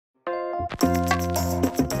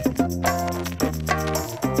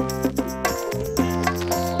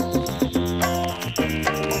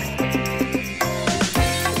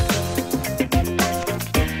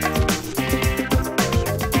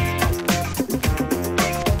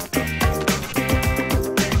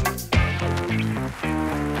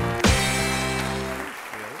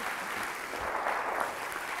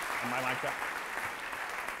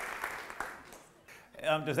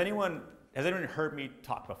Has anyone heard me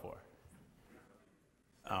talk before?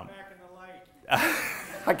 Back in the light.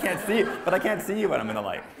 I can't see you, but I can't see you when I'm in the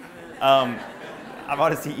light. I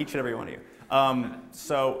want to see each and every one of you.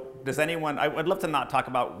 So does anyone, I would love to not talk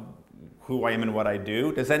about who I am and what I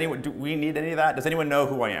do. Does anyone, do we need any of that? Does anyone know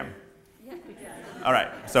who I am? Yeah. All right,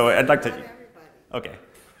 so I'd like to, okay.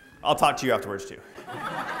 I'll talk to you afterwards too.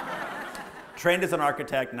 Trained as an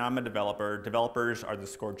architect, now I'm a developer. Developers are the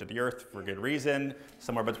scourge of the earth for good reason,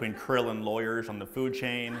 somewhere between krill and lawyers on the food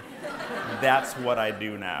chain. That's what I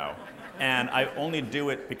do now. And I only do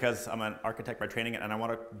it because I'm an architect by training and I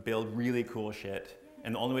want to build really cool shit.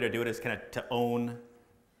 And the only way to do it is kind of to own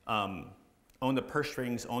the purse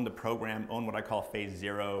strings, own the program, own what I call phase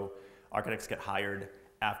 0. Architects get hired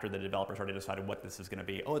after the developers already decided what this is going to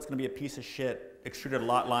be. Oh, it's going to be a piece of shit, extruded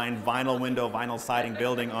lot line, vinyl window, vinyl siding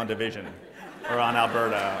building on Division, or on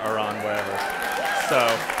Alberta, or on wherever. So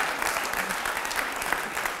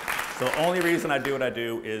the only reason I do what I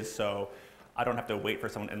do is so I don't have to wait for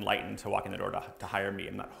someone enlightened to walk in the door to hire me.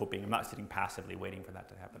 I'm not hoping, I'm not sitting passively waiting for that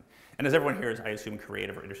to happen. And as everyone here is, I assume,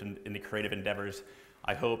 creative or interested in the creative endeavors,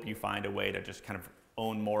 I hope you find a way to just kind of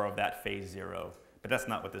own more of that phase 0. But that's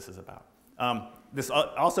not what this is about. This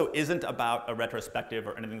also isn't about a retrospective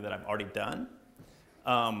or anything that I've already done.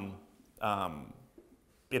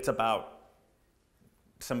 It's about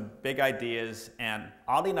some big ideas, and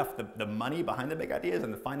oddly enough, the money behind the big ideas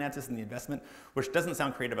and the finances and the investment, which doesn't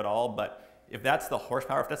sound creative at all, but if that's the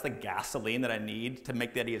horsepower, if that's the gasoline that I need to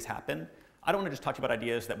make the ideas happen, I don't want to just talk to you about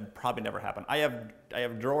ideas that would probably never happen. I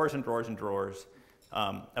have drawers and drawers and drawers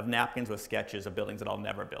of napkins with sketches of buildings that I'll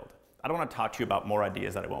never build. I don't want to talk to you about more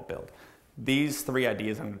ideas that I won't build. These 3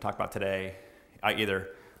 ideas I'm going to talk about today,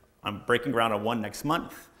 I'm breaking ground on one next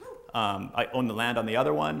month, I own the land on the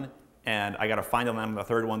other one, and I got to find the land on the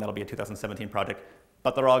third one. That'll be a 2017 project,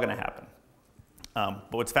 but they're all going to happen.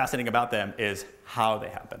 But what's fascinating about them is how they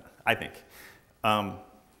happen, I think.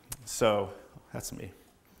 So that's me.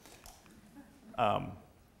 So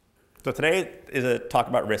today is a talk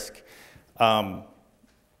about risk. I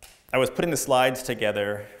was putting the slides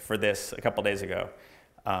together for this a couple days ago,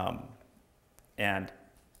 and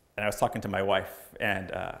I was talking to my wife,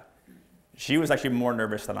 and she was actually more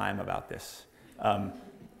nervous than I am about this.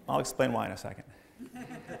 I'll explain why in a second.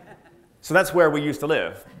 So that's where we used to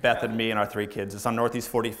live, Beth and me and our 3 kids. It's on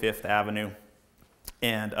Northeast 45th Avenue.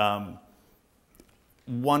 And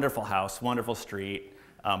wonderful house, wonderful street,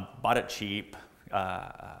 bought it cheap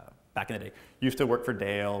back in the day. Used to work for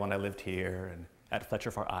Dale when I lived here and at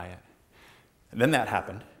Fletcher for Hyatt. And then that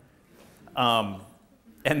happened. And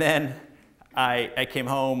then I came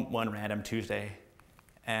home one random Tuesday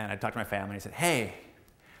and I talked to my family and I said, hey,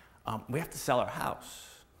 we have to sell our house.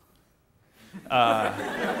 I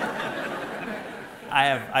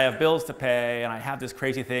have bills to pay, and I have this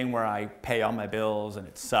crazy thing where I pay all my bills, and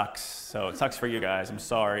it sucks. So it sucks for you guys. I'm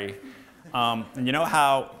sorry. And you know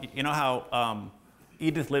how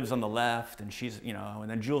Edith lives on the left, and she's and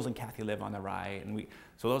then Jules and Kathy live on the right, and we're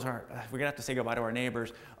gonna have to say goodbye to our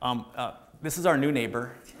neighbors. This is our new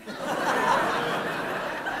neighbor.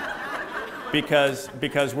 because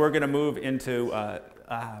we're gonna move into a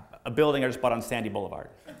building I just bought on Sandy Boulevard.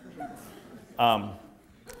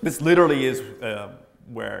 This literally is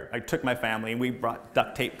where I took my family and we brought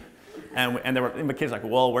duct tape, and my kids were like,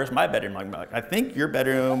 well, where's my bedroom? I'm like, I think your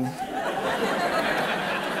bedroom.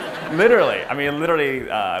 Literally, I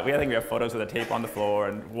think we have photos of the tape on the floor,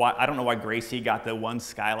 and I don't know why Gracie got the one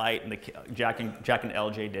skylight and Jack and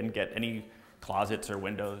LJ didn't get any closets or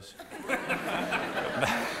windows.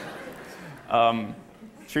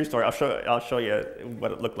 True story. I'll show you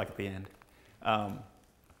what it looked like at the end.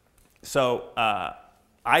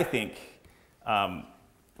 I think,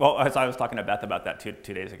 as I was talking to Beth about that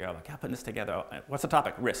two days ago, like, yeah, putting this together, what's the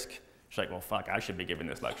topic? Risk. She's like, well, fuck, I should be giving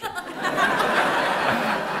this lecture.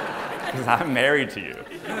 Because I'm married to you.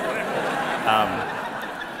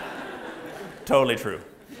 Totally true.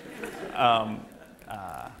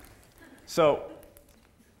 So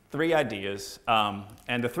 3 ideas,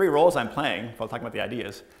 and the 3 roles I'm playing, if I'll talk about the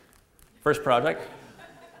ideas. First project.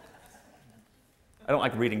 I don't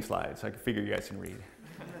like reading slides, so I figure you guys can read.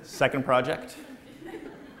 Second project,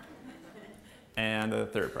 and the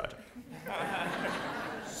third project.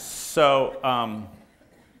 So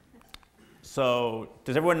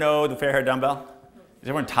does everyone know the fair hair dumbbell? Is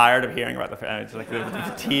everyone tired of hearing about the fair? It's like the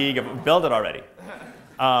fatigue of build it already.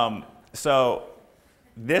 So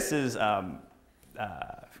this is, sorry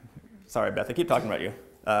Beth, I keep talking about you.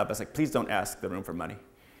 But it's like, please don't ask the room for money.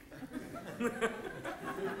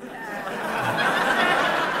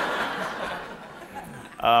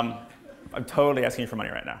 I'm totally asking you for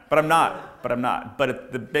money right now, but I'm not.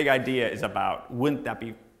 But the big idea is about, wouldn't that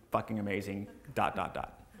be fucking amazing, ...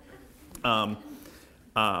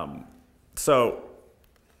 So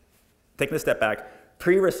taking a step back,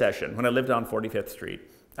 pre-recession, when I lived on 45th Street,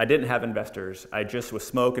 I didn't have investors. I just was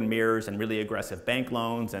smoke and mirrors and really aggressive bank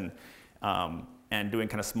loans and doing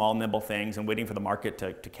kind of small, nimble things and waiting for the market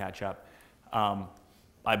to catch up.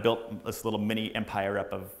 I built this little mini empire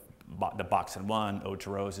up of the Boxen 1, Ode to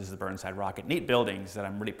Roses, the Burnside Rocket, neat buildings that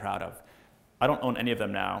I'm really proud of. I don't own any of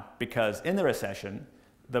them now because in the recession,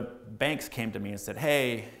 the banks came to me and said,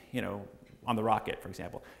 hey, you know, on the Rocket, for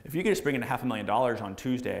example, if you could just bring in $500,000 on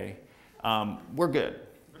Tuesday, we're good.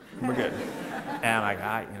 We're good. And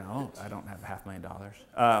I don't have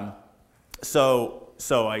 $500,000. So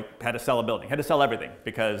I had to sell a building, had to sell everything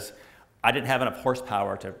because I didn't have enough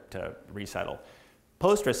horsepower to resettle.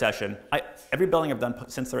 Post-recession, every building I've done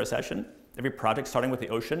since the recession, every project starting with the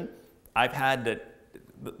ocean, I've had the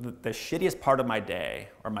shittiest part of my day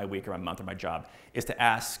or my week or my month or my job is to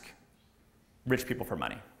ask rich people for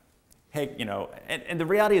money. Hey, you know, and the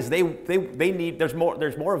reality is they need, there's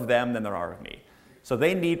more of them than there are of me. So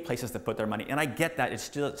they need places to put their money. And I get that. It's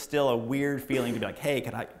still a weird feeling to be like, hey, do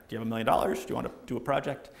you have $1 million? Do you want to do a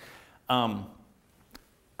project? I'm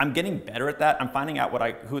getting better at that. I'm finding out what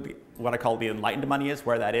I call the enlightened money is,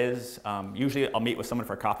 where that is. Usually I'll meet with someone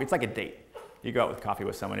for coffee. It's like a date. You go out with coffee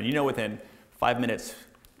with someone and you know within 5 minutes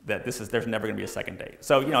that there's never going to be a second date.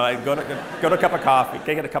 So, you know, I go to a cup of coffee,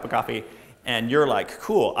 get a cup of coffee, and you're like,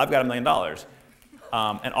 cool, I've got $1 million.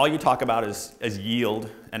 And all you talk about is yield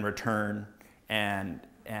and return. And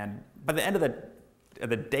by the end of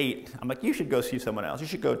the date, I'm like, you should go see someone else. You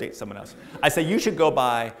should go date someone else. I say, you should go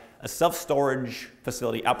buy a self-storage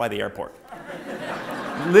facility out by the airport.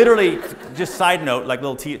 Literally, just side note, like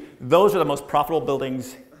those are the most profitable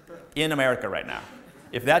buildings in America right now.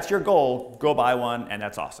 If that's your goal, go buy one, and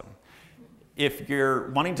that's awesome. If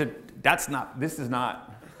you're wanting to, this is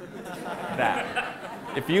not that.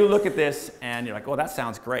 If you look at this and you're like, oh, that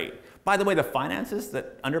sounds great. By the way, the finances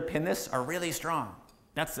that underpin this are really strong.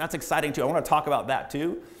 That's exciting too. I want to talk about that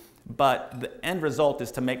too. But the end result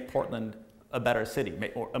is to make Portland a better city,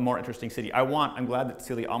 a more interesting city. I'm glad that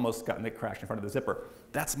Celia almost got in the crash in front of the zipper.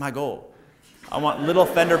 That's my goal. I want little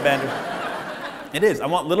fender benders. It is. I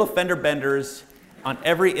want little fender benders on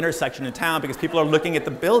every intersection in town because people are looking at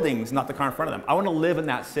the buildings, not the car in front of them. I want to live in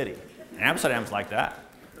that city. Amsterdam's like that.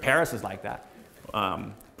 Paris is like that.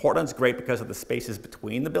 Portland's great because of the spaces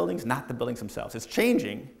between the buildings, not the buildings themselves. It's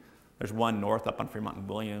changing. There's one north up on Fremont and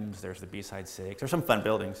Williams. There's the B-side 6. There's some fun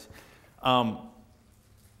buildings. Do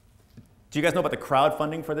you guys know about the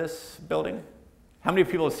crowdfunding for this building? How many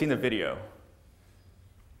people have seen the video?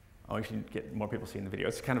 Oh, we should get more people seeing the video.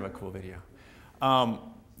 It's kind of a cool video.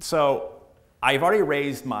 So I've already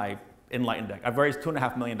raised my enlightened deck. I've raised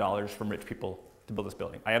 $2.5 million from rich people to build this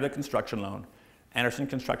building. I have the construction loan. Anderson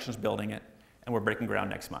Construction's building it, and we're breaking ground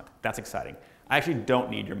next month. That's exciting. I actually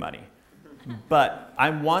don't need your money. But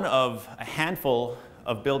I'm one of a handful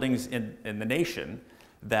of buildings in the nation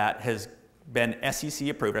that has been SEC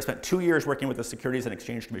approved. I spent 2 years working with the Securities and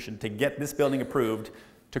Exchange Commission to get this building approved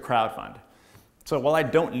to crowdfund. So while I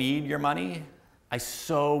don't need your money, I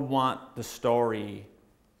so want the story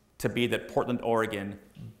to be that Portland, Oregon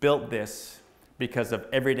built this because of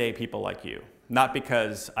everyday people like you, not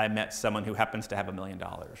because I met someone who happens to have $1 million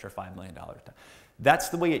or $5 million. That's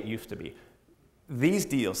the way it used to be. These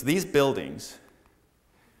deals, these buildings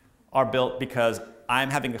are built because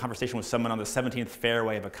I'm having a conversation with someone on the 17th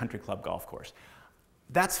fairway of a country club golf course.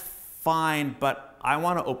 That's fine, but I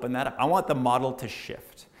want to open that up. I want the model to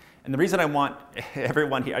shift. And the reason I want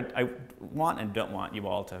everyone here, I want and don't want you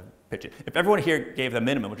all to pitch it. If everyone here gave the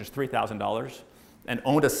minimum, which is $3,000, and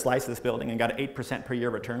owned a slice of this building and got an 8% per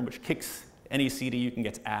year return, which kicks any CD you can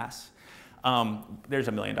get's ass, there's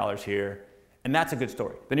 $1 million here. And that's a good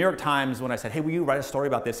story. The New York Times, when I said, hey, will you write a story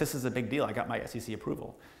about this? This is a big deal. I got my SEC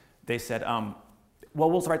approval. They said,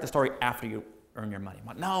 well, we'll write the story after you earn your money. I'm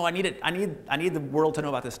like, no, I need the world to know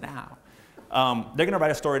about this now. They're going to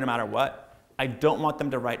write a story no matter what. I don't want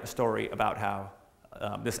them to write a story about how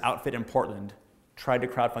this outfit in Portland tried to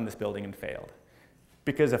crowdfund this building and failed.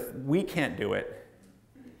 Because if we can't do it,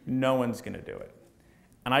 no one's going to do it.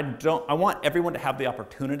 And I want everyone to have the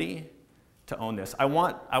opportunity to own this. I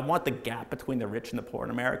want the gap between the rich and the poor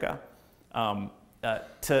in America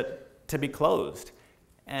to be closed.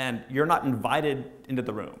 And you're not invited into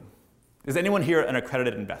the room. Is anyone here an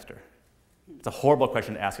accredited investor? It's a horrible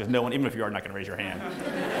question to ask because no one, even if you are, not going to raise your hand.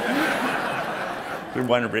 There's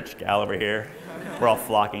one rich gal over here. We're all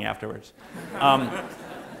flocking afterwards. I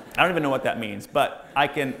don't even know what that means, but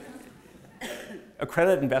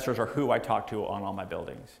accredited investors are who I talk to on all my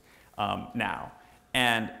buildings now.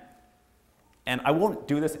 And I won't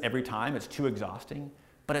do this every time, it's too exhausting,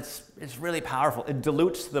 but it's really powerful. It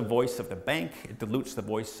dilutes the voice of the bank, it dilutes the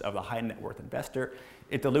voice of the high net worth investor,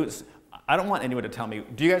 it dilutes, I don't want anyone to tell me,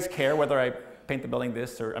 do you guys care whether I paint the building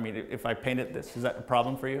this, or I mean, if I paint it this, is that a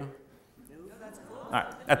problem for you? No, that's cool. All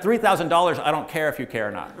right, at $3,000, I don't care if you care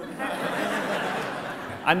or not.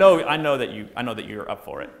 I know that you're up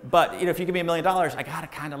for it, but if you give me $1 million, I gotta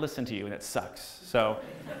kind of listen to you, and it sucks. So,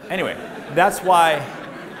 anyway, that's why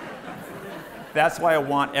I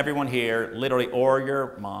want everyone here, literally, or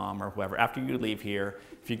your mom or whoever, after you leave here,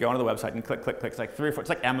 if you go onto the website and click, it's like 3 or 4, it's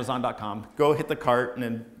like Amazon.com. Go hit the cart and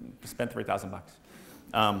then spend $3,000.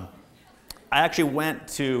 I actually went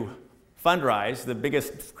to Fundrise, the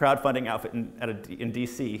biggest crowdfunding outfit in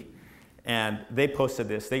DC, and they posted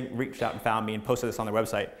this. They reached out and found me and posted this on their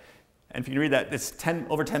website. And if you can read that, it's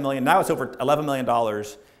over 10 million. Now it's over $11 million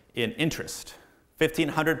in interest.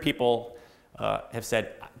 1,500 people have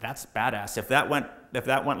said, that's badass. If that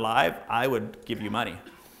went live, I would give you money.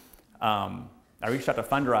 I reached out to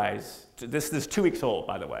Fundrise. This is 2 weeks old,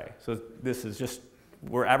 by the way. So this is just,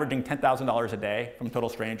 we're averaging $10,000 a day from total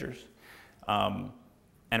strangers.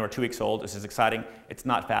 And we're 2 weeks old. This is exciting. It's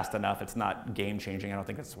not fast enough. It's not game changing. I don't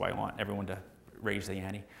think that's why I want everyone to raise the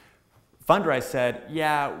ante. Fundrise said,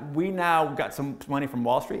 yeah, we now got some money from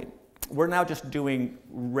Wall Street. We're now just doing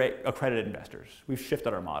accredited investors. We've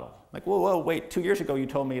shifted our model. Like, whoa, wait, 2 years ago you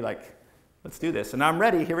told me, like, let's do this. And I'm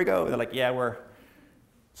ready, here we go. They're like, yeah, we're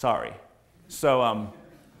sorry. So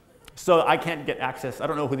I can't get access. I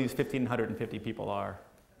don't know who these 1,550 people are.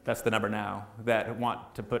 That's the number now, that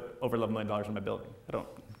want to put over $11 million in my building.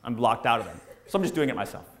 I'm locked out of them. So I'm just doing it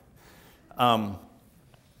myself.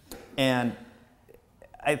 And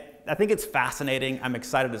I think it's fascinating. I'm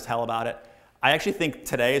excited as hell about it. I actually think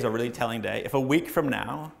today is a really telling day. If a week from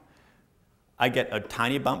now I get a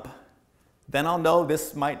tiny bump, then I'll know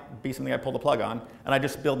this might be something I pull the plug on, and I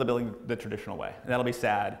just build the building the traditional way. And that'll be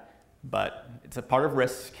sad, but it's a part of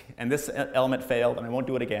risk, and this element failed, and I won't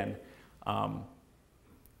do it again.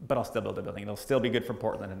 But I'll still build the building. It'll still be good for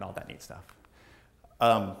Portland and all that neat stuff.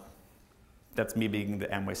 That's me being the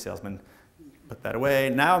Amway salesman. Put that away.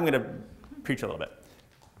 Now I'm going to preach a little bit.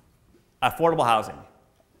 Affordable housing.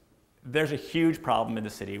 There's a huge problem in the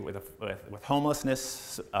city with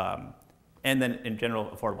homelessness and then in general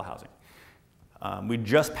affordable housing. We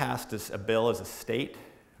just passed a bill as a state,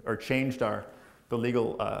 or changed the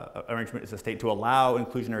legal arrangement as a state to allow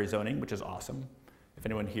inclusionary zoning, which is awesome. If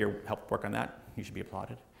anyone here helped work on that, you should be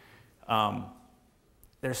applauded.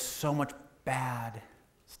 There's so much bad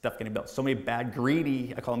stuff getting built, so many bad,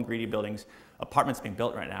 greedy, I call them greedy buildings, apartments being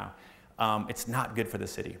built right now. It's not good for the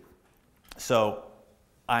city. So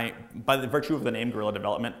by the virtue of the name guerrilla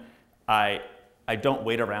development, I don't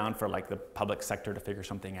wait around for like the public sector to figure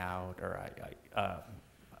something out, or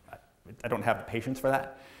I don't have the patience for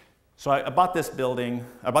that. So I bought this building,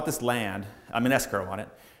 I bought this land, I'm in escrow on it,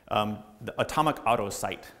 the Atomic Auto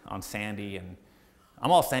site on Sandy, and I'm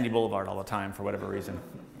all Sandy Boulevard all the time for whatever reason.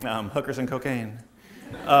 Hookers and cocaine.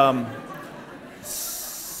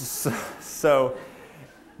 So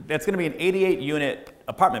it's going to be an 88-unit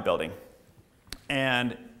apartment building,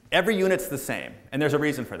 and every unit's the same, and there's a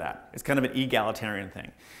reason for that. It's kind of an egalitarian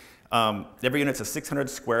thing. Every unit's a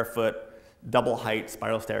 600-square-foot, double height,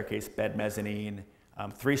 spiral staircase, bed mezzanine,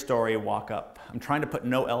 3-story walk-up. I'm trying to put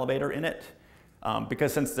no elevator in it,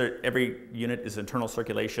 because since every unit is internal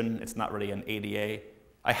circulation, it's not really an ADA.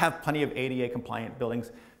 I have plenty of ADA compliant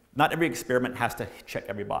buildings. Not every experiment has to check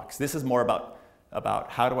every box. This is more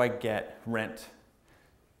about how do I get rent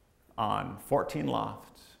on 14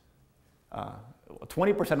 lofts.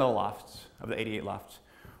 20% of the lofts, of the 88 lofts,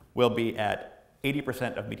 will be at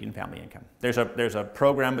 80% of median family income. There's a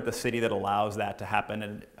program with the city that allows that to happen,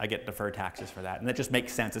 and I get deferred taxes for that. And that just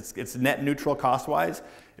makes sense. It's net neutral cost-wise.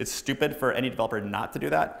 It's stupid for any developer not to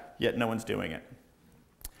do that, yet no one's doing it.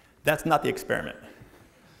 That's not the experiment.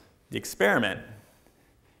 The experiment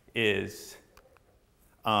is,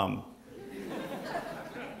 you're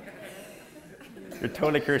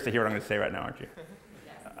totally curious to hear what I'm going to say right now, aren't you?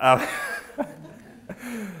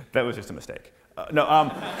 That was just a mistake. So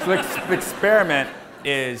the experiment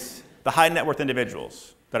is the high net worth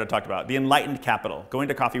individuals. that I talked about, the enlightened capital, going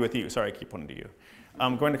to coffee with you. Sorry, I keep pointing to you.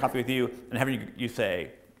 Going to coffee with you and having you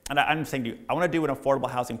say, and I'm saying to you, I want to do an affordable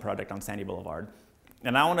housing project on Sandy Boulevard,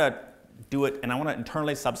 and I want to do it, and I want to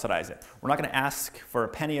internally subsidize it. We're not going to ask for a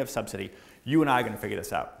penny of subsidy. You and I are going to figure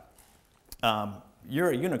this out.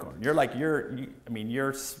 You're a unicorn.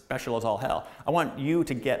 You're special as all hell. I want you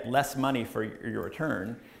to get less money for your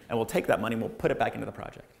return, and we'll take that money and we'll put it back into the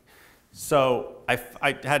project. So I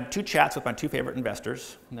had 2 chats with my 2 favorite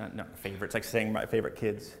investors. Not favorites, like saying my favorite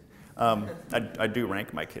kids. I do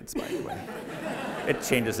rank my kids, by the way. It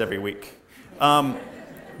changes every week.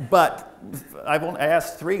 But I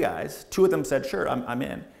asked 3 guys. 2 of them said, sure, I'm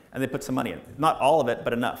in. And they put some money in. Not all of it,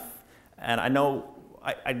 but enough. And I know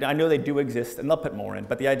they do exist, and they'll put more in.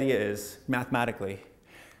 But the idea is, mathematically,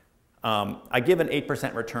 I give an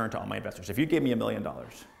 8% return to all my investors. If you gave me $1 million,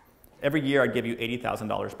 every year I give you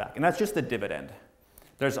 $80,000 back. And that's just the dividend.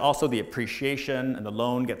 There's also the appreciation, and the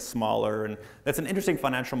loan gets smaller. And that's an interesting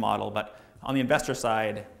financial model. But on the investor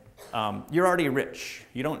side, you're already rich.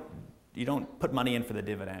 You don't put money in for the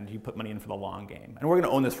dividend. You put money in for the long game. And we're going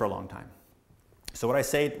to own this for a long time. So what I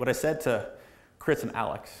said to Chris and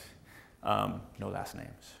Alex, no last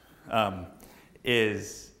names,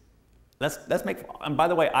 is let's make. And by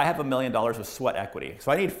the way, I have $1 million of sweat equity.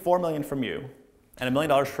 So I need $4 million from you, and $1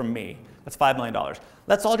 million from me. That's $5 million.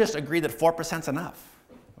 Let's all just agree that 4% is enough.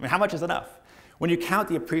 I mean, how much is enough? When you count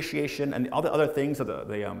the appreciation and all the other things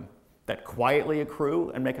that quietly accrue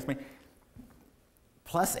and make us money,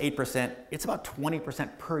 plus 8%, it's about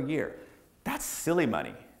 20% per year. That's silly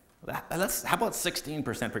money. How about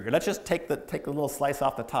 16% per year? Let's just take the little slice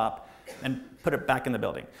off the top and put it back in the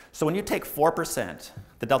building. So when you take 4%,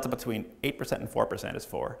 the delta between 8% and 4% is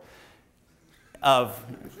 4, of,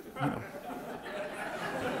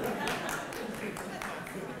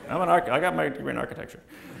 I got my degree in architecture.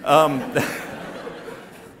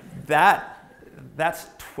 That's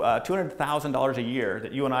 $200,000 a year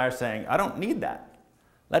that you and I are saying, I don't need that.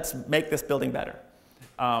 Let's make this building better.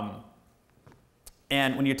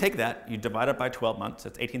 And when you take that, you divide it by 12 months,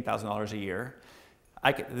 it's $18,000 a year.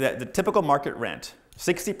 The typical market rent,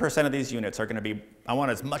 60% of these units are going to be, I want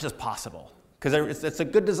as much as possible. Because it's a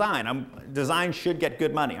good design. Design should get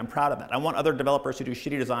good money. I'm proud of that. I want other developers who do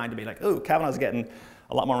shitty design to be like, oh, Cavenaugh's getting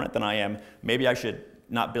a lot more rent than I am. Maybe I should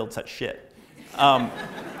not build such shit.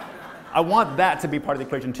 I want that to be part of the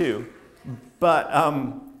equation too. But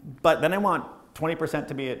then I want 20%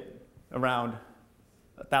 to be at around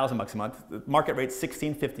 $1,000 a month. The market rate's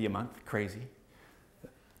 $1,650 a month. Crazy.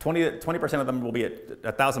 20% of them will be at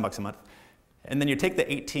 $1,000 a month. And then you take the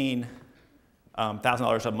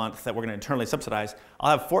 $18,000 a month that we're going to internally subsidize.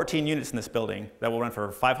 I'll have 14 units in this building that will rent for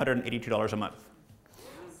 $582 a month.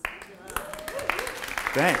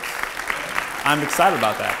 Thanks. I'm excited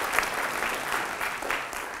about that.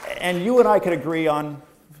 And you and I could agree on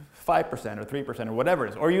 5% or 3% or whatever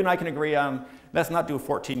it is. Or you and I can agree on, let's not do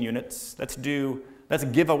 14 units. Let's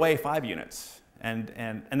give away 5 units. And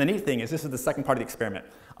the neat thing is, this is the second part of the experiment.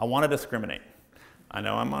 I want to discriminate. I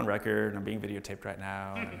know I'm on record, and I'm being videotaped right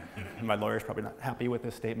now, and my lawyer's probably not happy with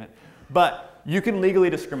this statement. But you can legally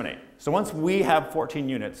discriminate. So once we have 14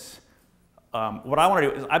 units, what I want to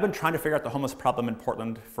do is, I've been trying to figure out the homeless problem in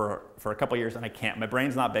Portland for a couple years, and I can't. My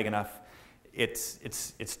brain's not big enough. It's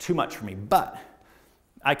too much for me. But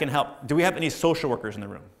I can help. Do we have any social workers in the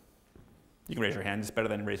room? You can raise your hand. It's better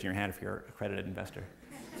than raising your hand if you're an accredited investor.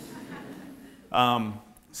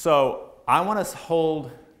 So I want to hold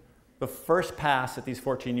the first pass at these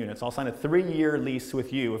 14 units. I'll sign a 3-year lease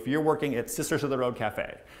with you if you're working at Sisters of the Road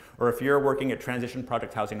Cafe, or if you're working at Transition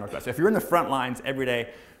Project Housing Northwest. If you're in the front lines every day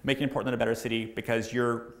making Portland a better city because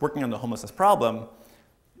you're working on the homelessness problem,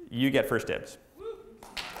 you get first dibs.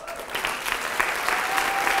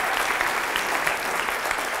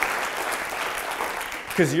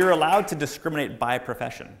 Because you're allowed to discriminate by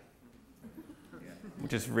profession,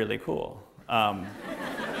 which is really cool.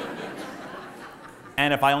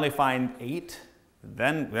 And if I only find 8,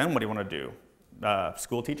 then what do you want to do?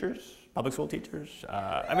 School teachers? Public school teachers?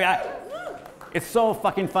 It's so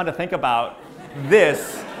fucking fun to think about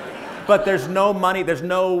this, but there's no money, there's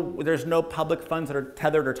no public funds that are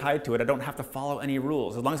tethered or tied to it. I don't have to follow any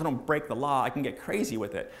rules. As long as I don't break the law, I can get crazy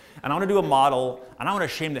with it. And I want to do a model, and I want to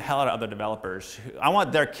shame the hell out of other developers. I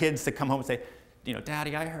want their kids to come home and say,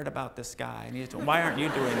 Daddy, I heard about this guy, and why aren't you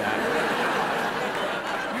doing that?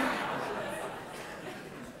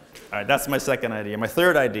 All right, that's my second idea. My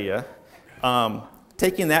third idea,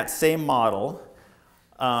 taking that same model,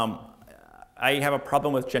 I have a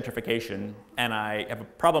problem with gentrification, and I have a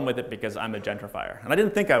problem with it because I'm a gentrifier. And I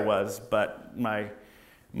didn't think I was, but my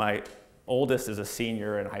oldest is a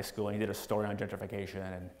senior in high school, and he did a story on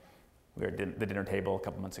gentrification, and we were at the dinner table a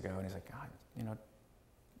couple months ago, and he's like, God, you know,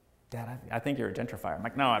 Dad, I think you're a gentrifier. I'm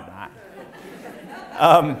like, no, I'm not.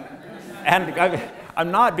 And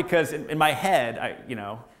I'm not because in my head,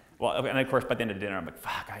 well, and of course by the end of dinner, I'm like,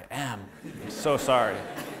 fuck, I am. I'm so sorry.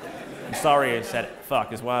 I'm sorry I said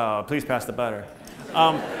fuck as well. Please pass the butter.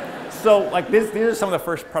 So like these are some of the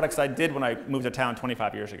first products I did when I moved to town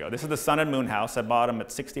 25 years ago. This is the Sun and Moon house. I bought them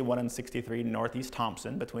at 61 and 63 Northeast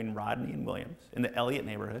Thompson between Rodney and Williams in the Elliott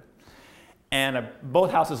neighborhood. And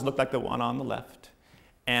both houses looked like the one on the left.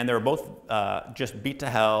 And they were both just beat to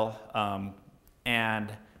hell.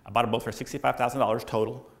 And I bought them both for $65,000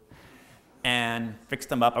 total. And fixed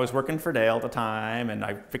them up. I was working for Dale at the time, and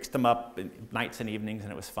I fixed them up nights and evenings,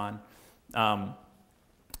 and it was fun.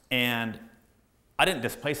 And I didn't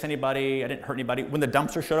displace anybody. I didn't hurt anybody. When the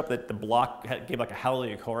dumpster showed up, the block gave like a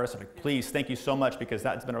hallelujah chorus. I'm like, please, thank you so much, because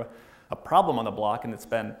that's been a problem on the block, and it's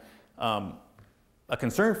been a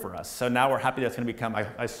concern for us. So now we're happy that's going to become.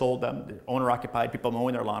 I sold them, owner-occupied, people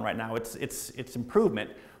mowing their lawn right now. It's improvement,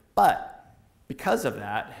 but because of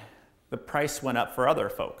that, the price went up for other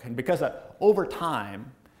folk, and because over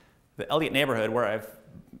time, the Elliott neighborhood, where I've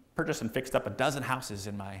purchased and fixed up a dozen houses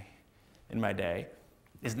in my day,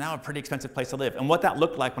 is now a pretty expensive place to live. And what that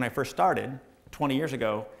looked like when I first started 20 years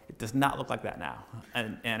ago, it does not look like that now.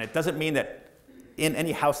 And it doesn't mean that in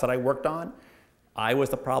any house that I worked on, I was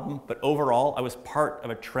the problem, but overall, I was part of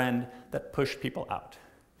a trend that pushed people out.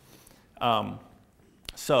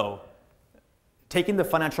 So taking the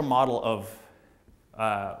financial model of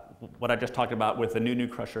what I just talked about with the new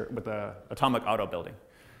crusher, with the atomic auto building,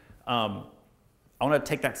 I want to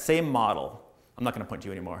take that same model. I'm not going to point to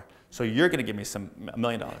you anymore. So you're going to give me $1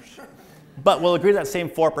 million. But we'll agree to that same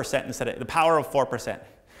 4% instead of the power of 4%.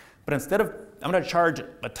 But instead of, I'm going to charge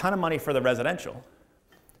a ton of money for the residential.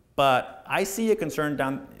 But I see a concern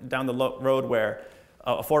down the road where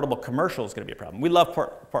affordable commercial is going to be a problem. We love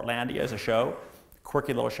Portlandia as a show,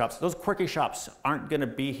 quirky little shops. Those quirky shops aren't going to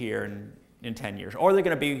be here in 10 years. Or they're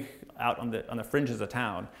going to be out on the fringes of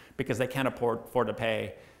town because they can't afford to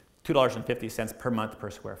pay $2.50 per month per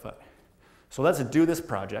square foot. So let's do this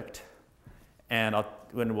project, and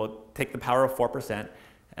we'll take the power of 4%,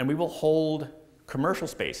 and we will hold commercial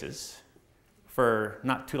spaces for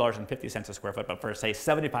not $2.50 a square foot, but for, say,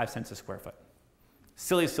 75 cents a square foot.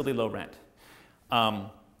 Silly, silly low rent.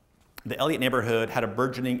 The Elliott neighborhood had a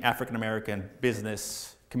burgeoning African-American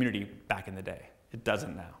business community back in the day. It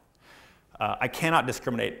doesn't now. I cannot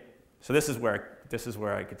discriminate. So this is where it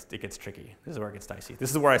gets tricky. This is where it gets dicey.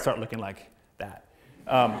 This is where I start looking like that.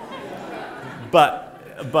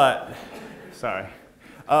 Sorry.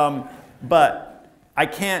 But I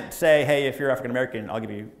can't say, hey, if you're African American, I'll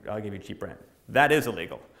give you cheap rent. That is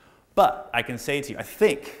illegal. But I can say to you, I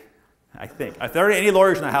think, if there are any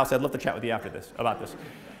lawyers in the house, I'd love to chat with you after this about this.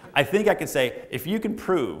 I think I can say, if you can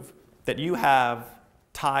prove that you have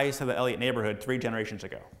ties to the Elliott neighborhood 3 generations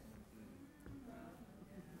ago.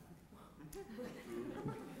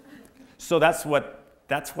 So that's what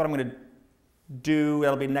I'm going to do.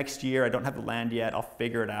 That'll be next year. I don't have the land yet. I'll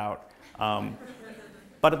figure it out.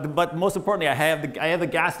 But most importantly, I have the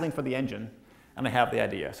gasoline for the engine, and I have the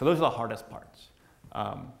idea. So those are the hardest parts.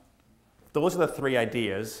 Those are the 3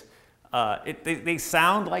 ideas. They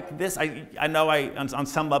sound like this. I know on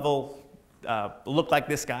some level look like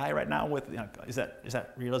this guy right now. With is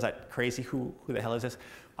that real? Is that crazy? Who the hell is this?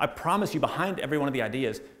 I promise you, behind every one of the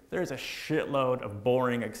ideas, there's a shitload of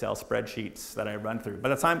boring Excel spreadsheets that I run through. By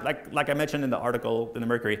the time, like I mentioned in the article in the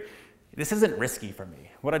Mercury, this isn't risky for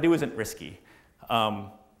me. What I do isn't risky,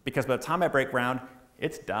 because by the time I break ground,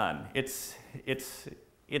 it's done. It's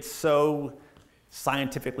so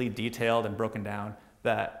scientifically detailed and broken down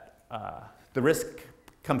that the risk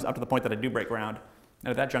comes up to the point that I do break ground, and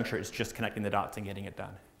at that juncture, it's just connecting the dots and getting it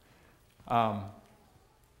done.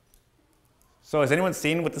 So has anyone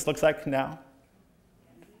seen what this looks like now?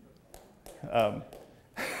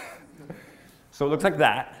 So it looks like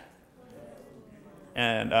that,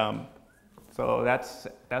 and so that's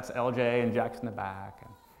LJ and Jack's in the back,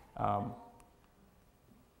 and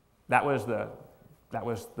that was the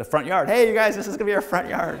front yard. Hey, you guys, this is gonna be our front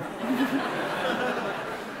yard,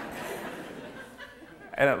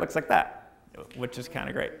 and it looks like that, which is kind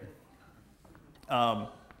of great.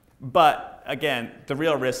 But again, the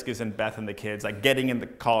real risk is in Beth and the kids, like getting in the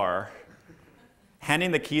car,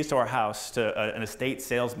 handing the keys to our house to an estate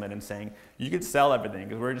salesman and saying, you can sell everything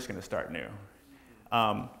because we're just going to start new.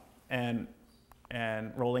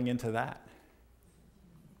 And rolling into that.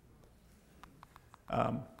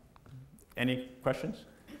 Any questions?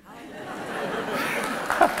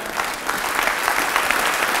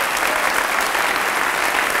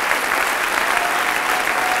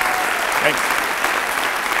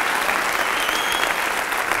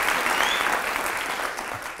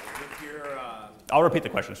 I'll repeat the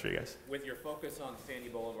questions for you guys. With your focus on Sandy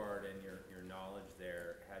Boulevard and your knowledge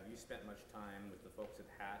there, have you spent much time with the folks at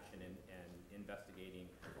Hatch and investigating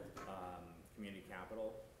community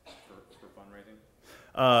capital for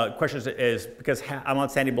fundraising? Question is because I'm on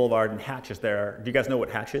Sandy Boulevard and Hatch is there. Do you guys know what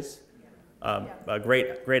Hatch is? A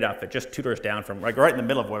great outfit, just 2 doors down from, right in the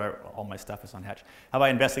middle of where all my stuff is on Hatch. Have I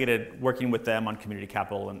investigated working with them on community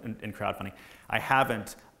capital and crowdfunding? I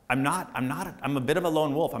haven't. I'm a bit of a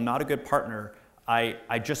lone wolf. I'm not a good partner.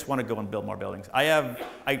 I just want to go and build more buildings.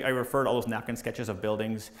 I refer to all those napkin sketches of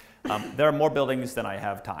buildings. There are more buildings than I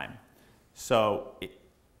have time. So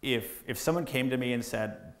if someone came to me and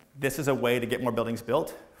said, this is a way to get more buildings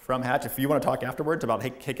built from Hatch, if you want to talk afterwards about, hey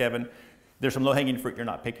Kevin, there's some low-hanging fruit you're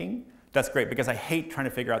not picking, that's great, because I hate trying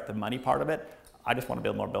to figure out the money part of it. I just want to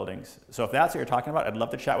build more buildings. So if that's what you're talking about, I'd love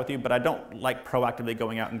to chat with you, but I don't like proactively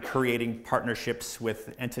going out and creating partnerships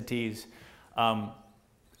with entities. I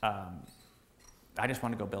just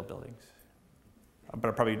want to go build buildings. But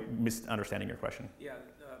I'm probably misunderstanding your question. Yeah,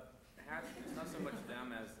 Hatch, it's not so much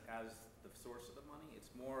them as the source of the money. It's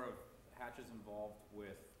more of Hatch is involved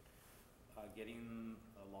with getting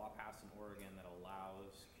a law passed in Oregon that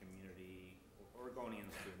allows community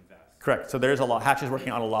Oregonians to invest. Correct. So there's a law. Hatch is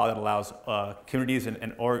working on a law that allows communities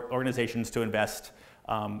and organizations to invest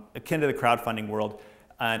akin to the crowdfunding world.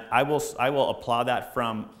 And I will applaud that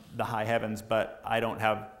from the high heavens, but I don't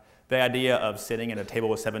have the idea of sitting at a table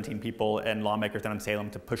with 17 people and lawmakers down in Salem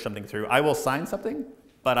to push something through. I will sign something,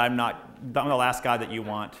 but I'm the last guy that you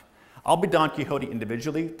want. I'll be Don Quixote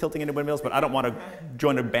individually tilting into windmills, but I don't want to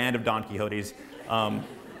join a band of Don Quixotes.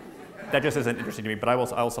 That just isn't interesting to me, but I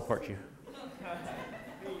will support you.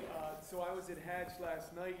 Hey, so I was at Hatch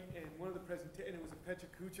last night, and one of the presentations, and it was a Pecha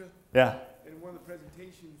Kucha, Yeah. and one of the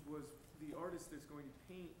presentations was the artist that's going to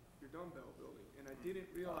paint your dumbbell building, and I didn't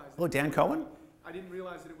realize. Oh, Dan Cohen? I didn't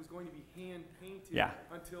realize that it was going to be hand painted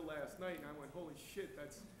until last night, and I went, holy shit,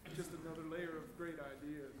 that's just another layer of great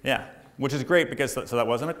ideas. Yeah, which is great because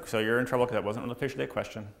so you're in trouble because that wasn't an official day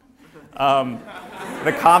question.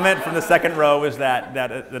 The comment from the second row is that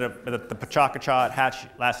the Pacha at Hatch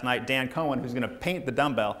last night, Dan Cohen, who's going to paint the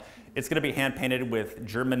dumbbell, it's going to be hand painted with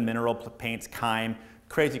German mineral paints, Kime,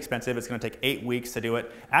 crazy expensive. It's going to take 8 weeks to do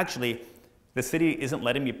it. Actually, the city isn't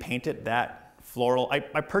letting me paint it that floral. I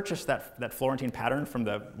purchased that Florentine pattern from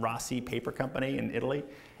the Rossi paper company in Italy,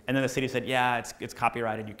 and then the city said, yeah, it's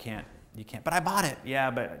copyrighted, you can't. But I bought it.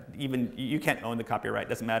 Yeah, but even you can't own the copyright.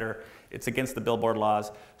 Doesn't matter. It's against the billboard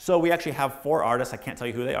laws. So we actually have 4 artists. I can't tell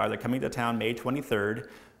you who they are. They're coming to town May 23rd.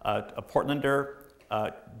 A Portlander,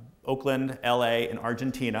 Oakland, LA, and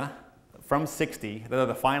Argentina from 60. They're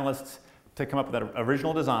the finalists to come up with that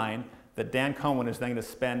original design that Dan Cohen is then going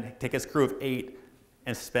to take his crew of 8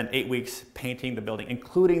 and spend 8 weeks painting the building,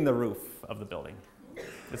 including the roof of the building.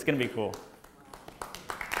 It's going to be cool.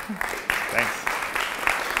 Thanks.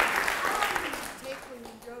 When you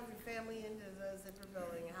drove your family into the Zipper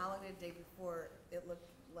building, how long did it take before it looked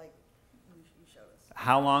like you showed us?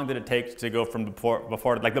 How long did it take to go from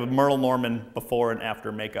before like the Merle Norman before and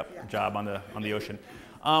after makeup job on the ocean?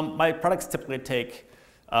 My products typically take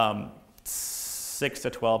 6 to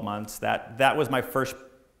 12 months. That was my first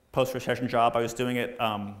post-recession job. I was doing it.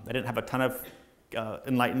 I didn't have a ton of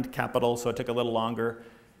enlightened capital, so it took a little longer,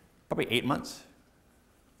 probably 8 months.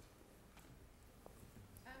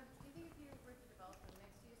 Do you think if you were to develop a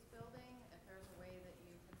mixed-use building, if there's a way that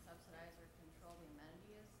you could subsidize or control the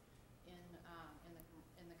amenities in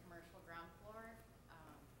the commercial ground floor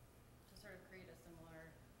to sort of create a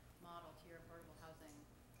similar model to your affordable housing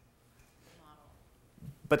model?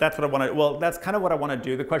 But that's what I want to, well, that's kind of what I want to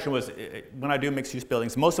do. The question was, when I do mixed-use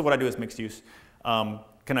buildings, most of what I do is mixed-use.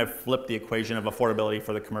 Can I flip the equation of affordability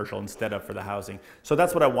for the commercial instead of for the housing? So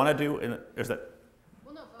that's what I want to do. Is that?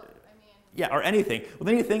 Well, no, both. I mean. Yeah, or anything. Well,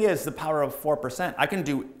 the only thing is the power of 4%.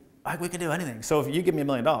 We can do anything. So if you give me $1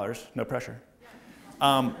 million, no pressure.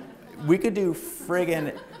 We could do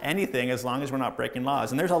friggin' anything as long as we're not breaking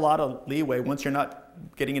laws. And there's a lot of leeway once you're not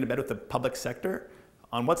getting into bed with the public sector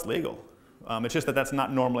on what's legal. It's just that that's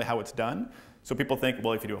not normally how it's done. So people think,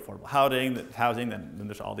 well, if you do affordable housing, then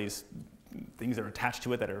there's all these things that are attached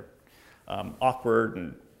to it that are awkward,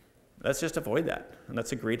 and let's just avoid that. And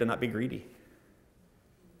let's agree to not be greedy.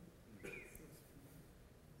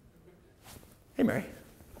 Hey, Mary.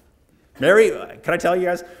 Mary, can I tell you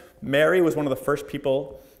guys, Mary was one of the first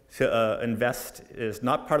people to invest, is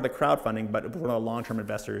not part of the crowdfunding, but one of the long-term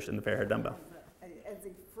investors in the Fairhair Dumbbell. As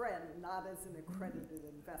a friend, not as an accredited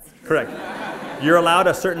investor. Correct. You're allowed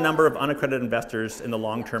a certain number of unaccredited investors in the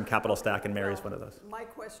long-term capital stack, and Mary's one of those. My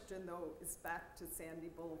question, though, is back to Sandy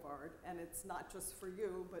Boulevard, and it's not just for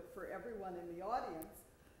you, but for everyone in the audience.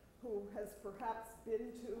 who has perhaps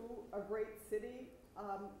been to a great city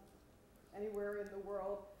anywhere in the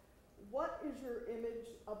world, what is your image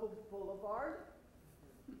of a boulevard?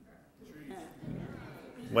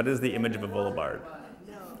 What is the image of a boulevard?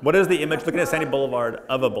 No. What is the image, looking at Sandy Boulevard,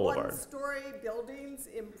 of a boulevard? One-story buildings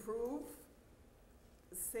improve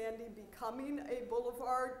Sandy becoming a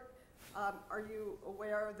boulevard. Are you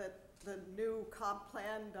aware that the new comp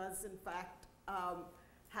plan does in fact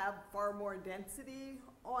have far more density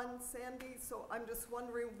on Sandy? So I'm just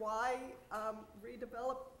wondering why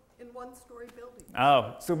redevelop in one-story buildings?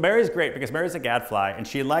 Oh, so Mary's great because Mary's a gadfly and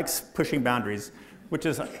she likes pushing boundaries, which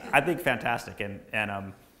is, I think, fantastic.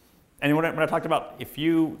 And when I talked about, if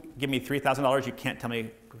you give me $3,000, you can't tell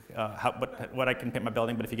me what I can paint my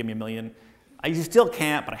building, but if you give me $1 million, you still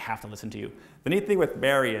can't, but I have to listen to you. The neat thing with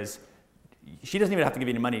Mary is, she doesn't even have to give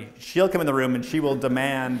you any money. She'll come in the room and she will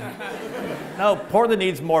demand, no, Portland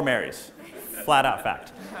needs more Marys. Flat out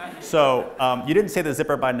fact. So you didn't say the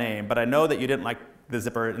zipper by name, but I know that you didn't like the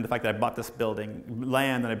zipper and the fact that I bought this building,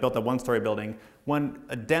 land, and I built a one-story building. When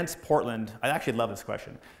a dense Portland, I actually love this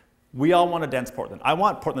question. We all want a dense Portland. I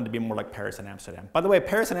want Portland to be more like Paris and Amsterdam. By the way,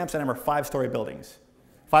 Paris and Amsterdam are 5-story buildings,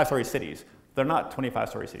 5-story cities. They're not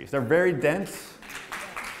 25-story cities. They're very dense,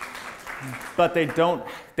 but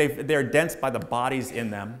they're dense by the bodies in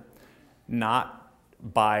them, not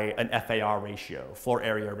by an FAR ratio, floor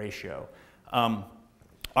area ratio.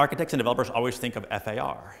 Architects and developers always think of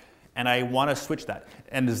FAR, and I want to switch that.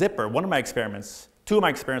 And the zipper, two of my experiments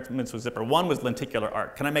with zipper, one was lenticular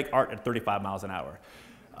art. Can I make art at 35 miles an hour?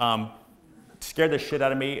 Scared the shit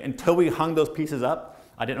out of me until we hung those pieces up.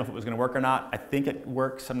 I didn't know if it was going to work or not. I think it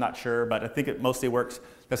works. I'm not sure, but I think it mostly works.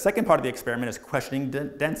 The second part of the experiment is questioning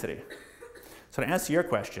density. So to answer your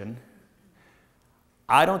question,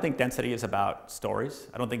 I don't think density is about stories.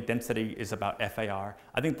 I don't think density is about FAR.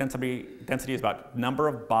 I think density is about number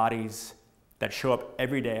of bodies that show up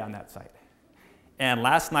every day on that site. And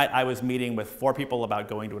last night I was meeting with 4 people about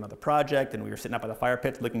going to another project, and we were sitting up by the fire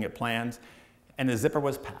pit looking at plans, and the zipper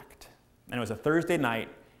was packed. And it was a Thursday night,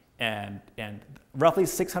 and roughly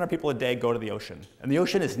 600 people a day go to the ocean. And the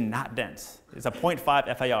ocean is not dense. It's a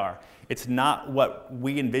 0.5 FAR. It's not what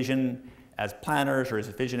we envision as planners or as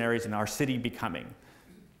visionaries in our city becoming.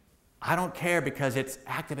 I don't care because it's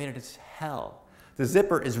activated as hell. The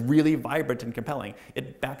zipper is really vibrant and compelling.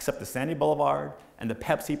 It backs up the Sandy Boulevard and the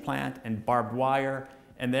Pepsi plant and barbed wire.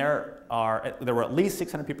 And there were at least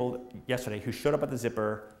 600 people yesterday who showed up at the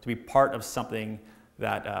zipper to be part of something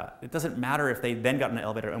that it doesn't matter if they then got in an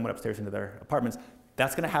elevator and went upstairs into their apartments.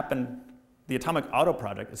 That's going to happen. The Atomic Auto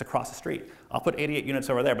project is across the street. I'll put 88 units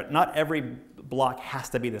over there, but not every block has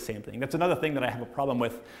to be the same thing. That's another thing that I have a problem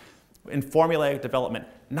with in formulaic development.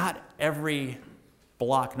 Not every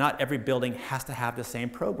block, not every building has to have the same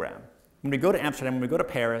program. When we go to Amsterdam, when we go to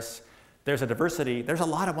Paris, there's a diversity. There's a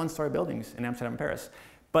lot of one-story buildings in Amsterdam and Paris,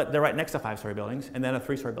 but they're right next to 5-story buildings and then a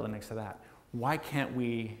 3-story building next to that. Why can't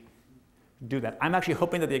we do that? I'm actually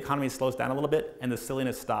hoping that the economy slows down a little bit and the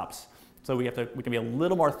silliness stops. So we can be a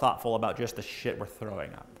little more thoughtful about just the shit we're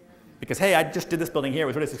throwing up. Because hey, I just did this building here, it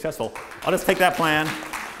was really successful. I'll just take that plan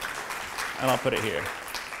and I'll put it here.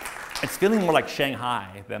 It's feeling more like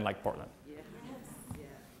Shanghai than like Portland. Yeah. Yeah.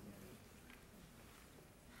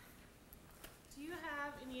 Do you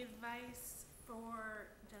have any advice for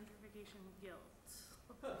gentrification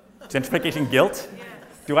guilt? Gentrification guilt? Yes.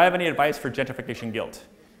 Do I have any advice for gentrification guilt?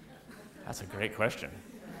 That's a great question.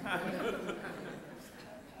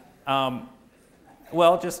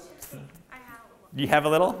 Well, just, I have a little. you have a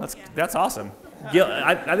little? That's awesome. Guilt,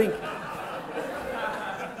 I think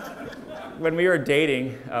when we were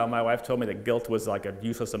dating, my wife told me that guilt was like a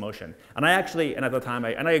useless emotion. And I actually, and at the time,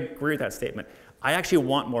 and I agree with that statement, I actually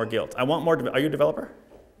want more guilt. I want more, are you a developer?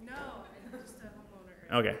 No, I'm just a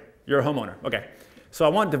homeowner. Okay, you're a homeowner, okay. So I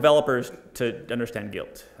want developers to understand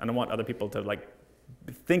guilt. And I want other people to like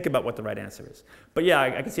think about what the right answer is. But yeah,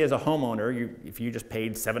 I can see as a homeowner, if you just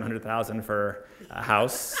paid $700,000 for a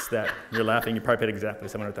house that, you're laughing, you probably paid exactly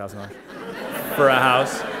 $700,000 for a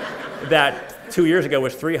house that 2 years ago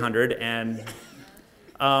was $300,000. And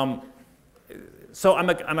so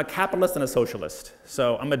I'm a capitalist and a socialist.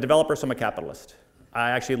 So I'm a developer, so I'm a capitalist.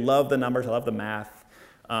 I actually love the numbers, I love the math.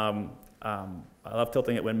 I love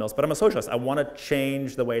tilting at windmills, but I'm a socialist. I want to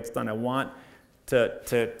change the way it's done. I want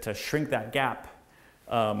to shrink that gap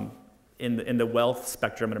in the wealth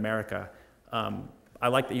spectrum in America. I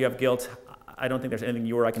like that you have guilt. I don't think there's anything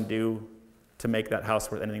you or I can do to make that house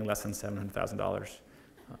worth anything less than $700,000.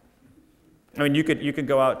 I mean, you could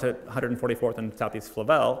go out to 144th and Southeast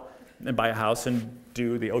Flavel and buy a house and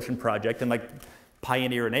do the ocean project and like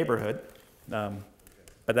pioneer a neighborhood,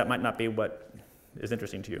 but that might not be what is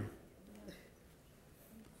interesting to you.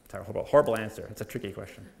 Sorry, horrible answer. It's a tricky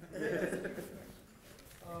question.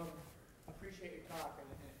 Appreciate your talk,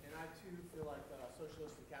 and I too feel like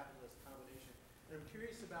socialist and capitalist combination. And I'm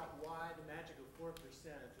curious about why the magic of 4%,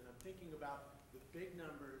 and I'm thinking about the big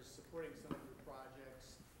numbers supporting some of your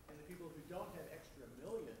projects, and the people who don't have extra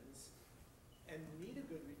millions and need a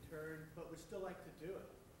good return, but would still like to do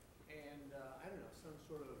it. And I don't know, some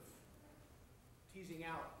sort of teasing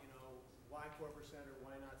out, you know, why 4% or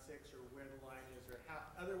why not 6, or where the line is, or how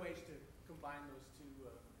other ways to combine those two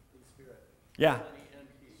in spirit. Yeah. Money and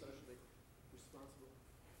be socially responsible.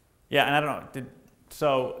 Yeah, and I don't know.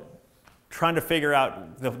 So trying to figure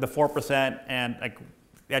out the 4% and like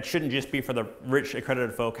that shouldn't just be for the rich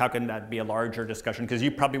accredited folk. How can that be a larger discussion? Because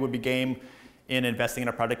you probably would be game in investing in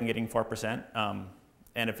a product and getting 4%.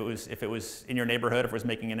 And if it was in your neighborhood, if it was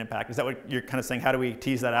making an impact, is that what you're kind of saying? How do we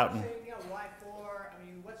tease that out? I'm saying, yeah, why 4? I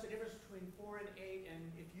mean, what's the difference between 4 and 8?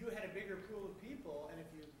 And if you had a bigger pool of people, and if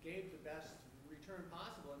you gave the best return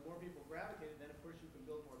possible, and more people gravitated, then of course you can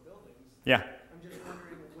build more buildings. Yeah. I'm just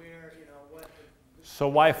wondering where, you know, what. So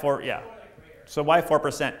why 4? Yeah. So why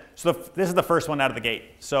 4%? So this is the first one out of the gate.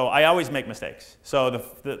 So I always make mistakes. So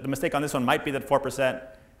the mistake on this one might be that 4%,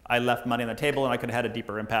 I left money on the table and I could have had a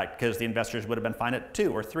deeper impact because the investors would have been fine at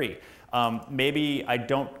 2 or 3. Maybe I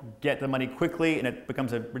don't get the money quickly and it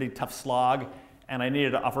becomes a really tough slog and I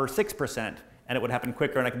needed to offer 6% and it would happen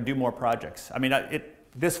quicker and I can do more projects. I mean,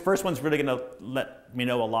 this first one's really going to let me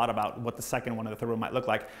know a lot about what the second one and the third one might look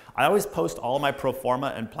like. I always post all my pro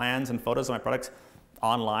forma and plans and photos of my products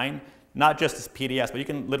online, not just as PDFs, but you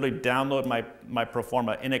can literally download my pro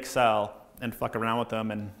forma in Excel and fuck around with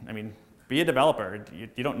them. And I mean, be a developer.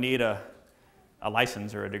 You don't need a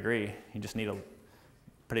license or a degree. You just need a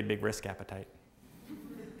pretty big risk appetite.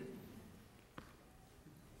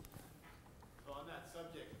 So on that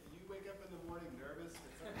subject, do you wake up in the morning nervous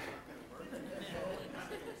that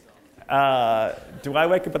something's not going to work? Do I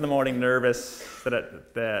wake up in the morning nervous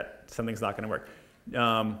that something's not going to work?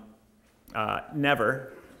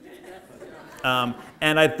 Never.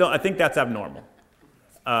 And I think that's abnormal.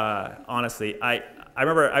 Honestly, I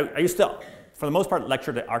remember I used to, for the most part,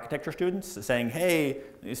 lecture to architecture students saying, hey,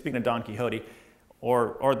 speaking of Don Quixote,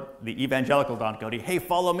 or the evangelical Don Quixote, hey,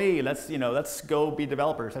 follow me, let's go be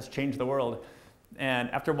developers, let's change the world. And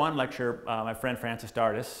after one lecture, my friend Francis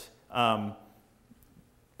Dardis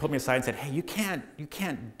pulled me aside and said, hey, you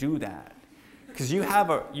can't do that. Because you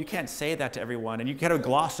can't say that to everyone, and you kind of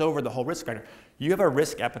gloss over the whole risk factor. You have a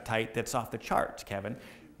risk appetite that's off the charts, Kevin.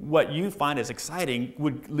 What you find is exciting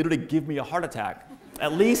would literally give me a heart attack.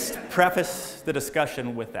 At least preface the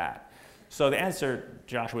discussion with that. So the answer,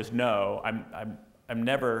 Josh, was no. I'm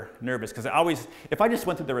never nervous because if I just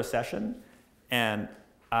went through the recession and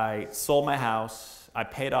I sold my house, I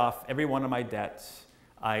paid off every one of my debts,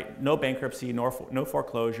 no bankruptcy, no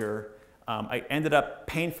foreclosure, I ended up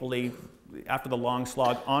painfully after the long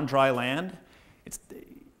slog on dry land.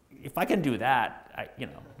 If I can do that,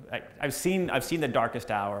 I've seen the darkest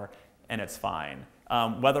hour, and it's fine.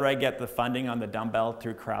 Whether I get the funding on the dumbbell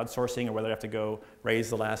through crowdsourcing, or whether I have to go raise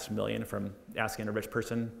the last $1 million from asking a rich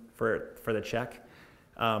person for the check,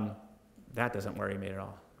 that doesn't worry me at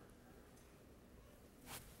all.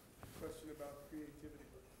 Question about creativity.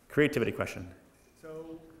 Creativity question.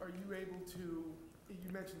 So, are you able to?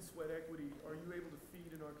 You mentioned sweat equity. Are you able to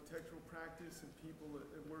feed an architectural practice and people that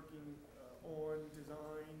are working on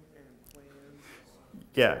design and plans?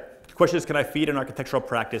 Yeah. The question is, can I feed an architectural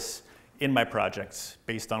practice in my projects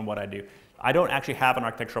based on what I do? I don't actually have an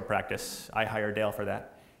architectural practice. I hire Dale for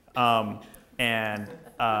that. And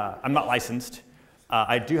I'm not licensed.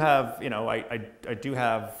 I do have, I do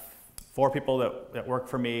have 4 people that work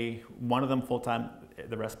for me, one of them full-time,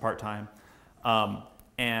 the rest part-time.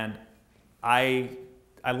 And I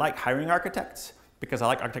like hiring architects because I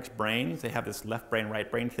like architects' brains. They have this left brain, right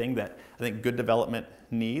brain thing that I think good development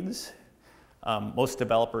needs. Most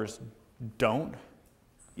developers don't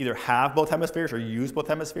either have both hemispheres or use both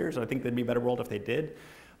hemispheres. I think they'd be a better world if they did.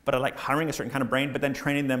 But I like hiring a certain kind of brain, but then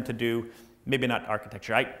training them to do maybe not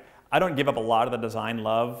architecture. I don't give up a lot of the design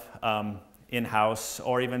love in-house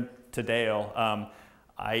or even to Dale.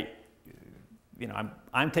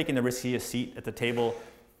 I'm taking the riskiest seat at the table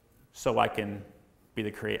so I can be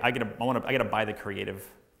the creative. I gotta buy the creative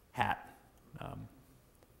hat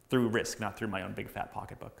through risk, not through my own big fat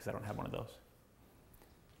pocketbook, because I don't have one of those.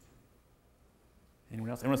 Anyone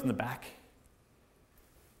else? Anyone else in the back?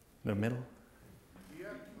 The middle? Do you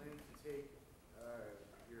have plans to take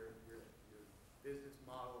your business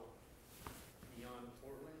model beyond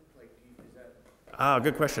Portland? Is that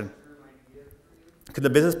Good question. an idea for you? Could the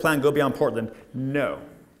business plan go beyond Portland? No.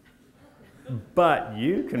 But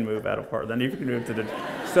you can move out of Portland. You can move to the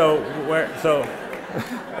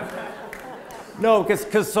No,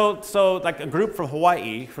 because like a group from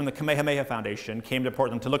Hawaii, from the Kamehameha Foundation, came to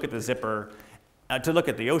Portland to look at the zipper, to look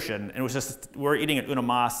at the ocean, and it was just, we're eating at Una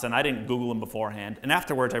Mas, and I didn't Google them beforehand. And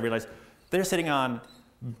afterwards I realized they're sitting on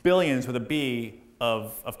billions with a B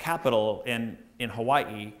of capital in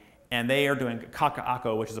Hawaii, and they are doing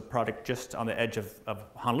Kaka'ako, which is a project just on the edge of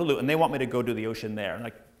Honolulu, and they want me to go do the ocean there. And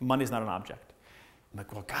like, money's not an object. I'm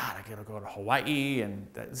like, well, God, I gotta go to Hawaii, and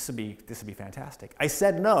this would be fantastic. I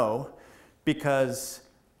said no, because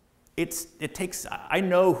I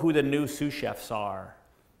know who the new sous chefs are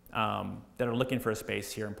that are looking for a space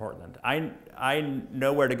here in Portland. I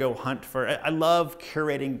know where to go hunt for. I love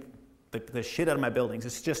curating the shit out of my buildings.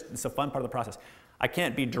 It's a fun part of the process. I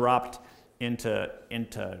can't be dropped into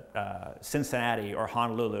Cincinnati or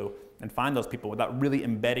Honolulu and find those people without really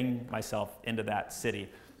embedding myself into that city.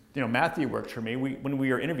 You know, Matthew worked for me. When we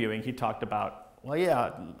were interviewing, he talked about, well,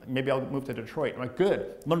 yeah, maybe I'll move to Detroit. I'm like,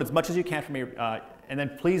 good. Learn as much as you can from me, and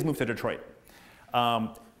then please move to Detroit.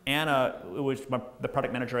 Anna, which the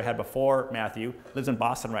product manager I had before Matthew, lives in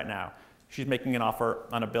Boston right now. She's making an offer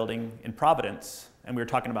on a building in Providence, and we were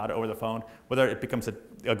talking about it over the phone, whether it becomes a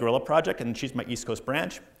guerrilla project, and she's my East Coast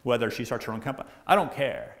branch, whether she starts her own company. I don't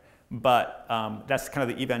care, but that's kind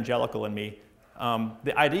of the evangelical in me.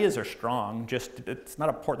 The ideas are strong, just it's not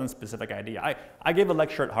a Portland-specific idea. I gave a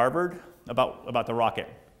lecture at Harvard about the rocket,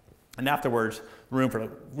 and afterwards, room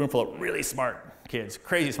full of really smart kids,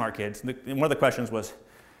 crazy smart kids. And one of the questions was,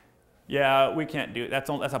 "Yeah, we can't do it. That's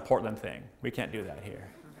a Portland thing. We can't do that here."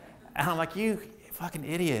 And I'm like, "You fucking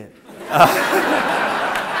idiot."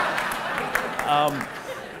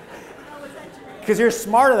 Because you're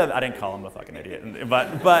smarter than I didn't call him a fucking idiot,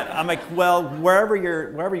 but I'm like, well, wherever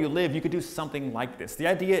you live, you could do something like this. The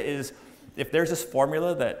idea is, if there's this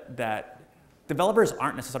formula that developers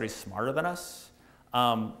aren't necessarily smarter than us,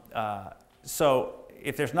 so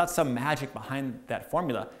if there's not some magic behind that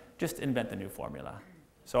formula, just invent the new formula.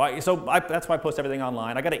 So that's why I post everything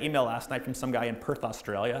online. I got an email last night from some guy in Perth,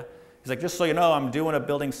 Australia. He's like, just so you know, I'm doing a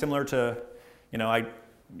building similar to,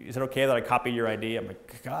 is it okay that I copy your idea? I'm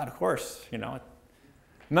like, God, of course,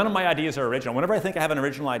 None of my ideas are original. Whenever I think I have an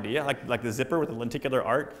original idea, like the zipper with the lenticular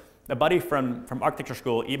art, a buddy from architecture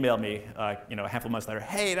school emailed me, a handful of months later,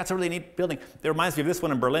 hey, that's a really neat building. It reminds me of this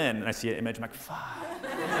one in Berlin. And I see an image, I'm like, fuck.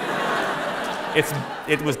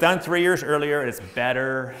 It was done 3 years earlier, it's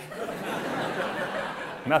better.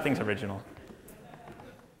 Nothing's original.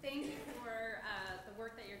 Thank you for the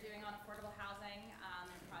work that you're doing on affordable housing,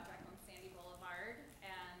 the project on Sandy Boulevard,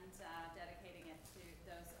 and dedicating it to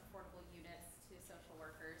those affordable units to social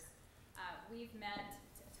workers. We've met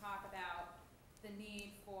to talk about the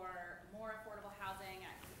need for more affordable housing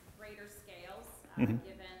at greater scales,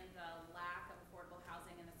 given the lack of affordable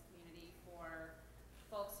housing in this community for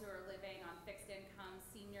folks who are living on fixed income,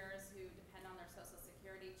 seniors who depend on their Social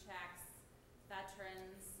Security checks,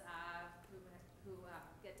 veterans who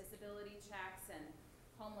get disability checks, and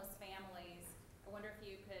homeless families. I wonder if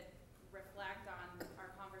you could reflect on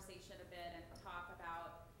our conversation a bit and talk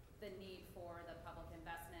about the need for the public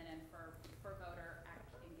investment and for voter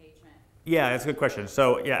engagement. Yeah, that's a good question.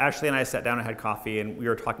 So yeah, Ashley and I sat down and had coffee, and we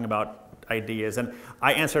were talking about ideas. And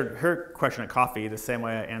I answered her question at coffee the same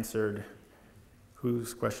way I answered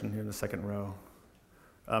whose question here in the second row?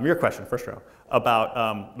 Your question, first row,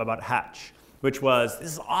 about Hatch, which was,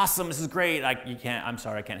 this is awesome, this is great. I'm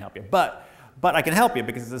sorry, I can't help you. But I can help you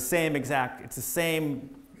because it's the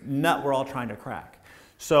same nut we're all trying to crack.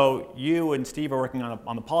 So you and Steve are working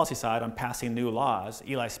on the policy side on passing new laws.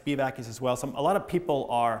 Eli Spivak is as well. A lot of people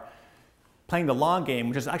are playing the long game,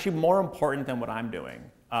 which is actually more important than what I'm doing.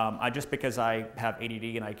 Just because I have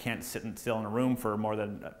ADD and I can't sit still in a room for more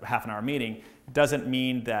than a half an hour meeting doesn't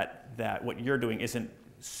mean that what you're doing isn't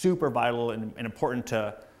super vital and important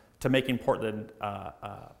to making Portland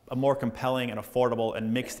a more compelling and affordable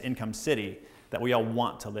and mixed income city that we all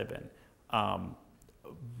want to live in.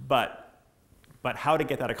 But how to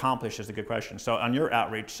get that accomplished is a good question. So on your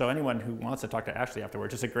outreach, so anyone who wants to talk to Ashley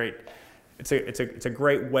afterwards, it's a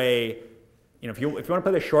great way. If you want to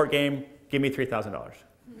play the short game, give me $3,000.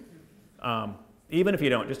 Even if you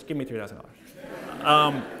don't, just give me $3,000.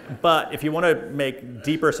 But if you want to make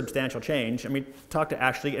deeper, substantial change, talk to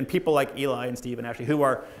Ashley and people like Eli and Steve and Ashley who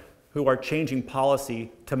are changing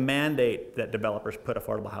policy to mandate that developers put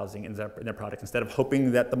affordable housing in their products instead of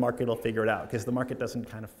hoping that the market will figure it out, because the market doesn't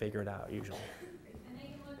kind of figure it out usually. And they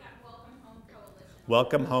can look at Welcome Home Coalition.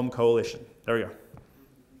 Welcome Home Coalition. There we go.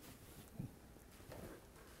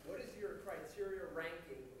 What is your criteria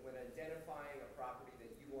ranking when identifying a property that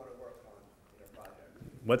you want to work on in a project?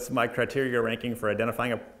 What's my criteria ranking for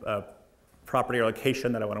identifying a property or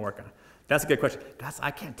location that I want to work on? That's a good question.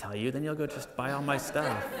 I can't tell you. Then you'll go just buy all my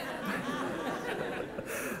stuff.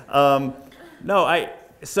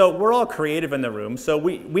 So we're all creative in the room. So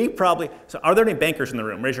we probably, so are there any bankers in the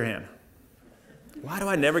room? Raise your hand. Why do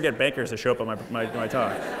I never get bankers to show up at my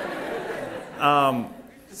talk?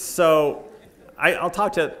 I'll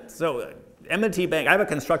talk to, M&T Bank, I have a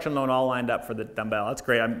construction loan all lined up for the dumbbell. That's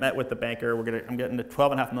great. I met with the banker. I'm getting to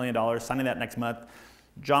 $12.5 million, signing that next month.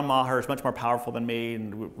 John Maher is much more powerful than me,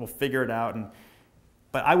 and we'll figure it out.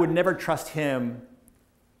 But I would never trust him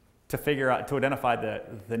to identify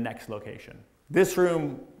the next location. This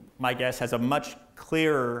room, my guess, has a much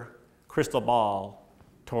clearer crystal ball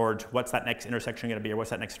towards what's that next intersection going to be or what's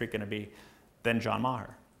that next street going to be than John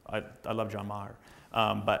Maher. I love John Maher.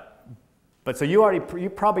 But so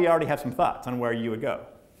you probably already have some thoughts on where you would go.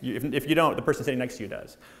 If you don't, the person sitting next to you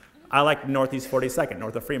does. I like Northeast 42nd,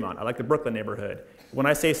 north of Fremont. I like the Brooklyn neighborhood. When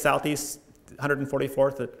I say Southeast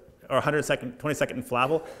 144th or 22nd and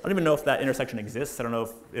Flavel, I don't even know if that intersection exists. I don't know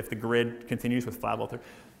if the grid continues with Flavel through.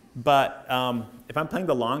 But if I'm playing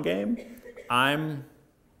the long game, I'm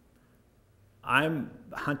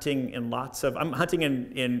hunting in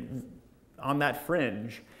on that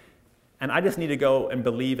fringe. And I just need to go and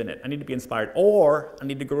believe in it. I need to be inspired. Or I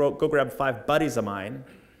need to go grab 5 buddies of mine,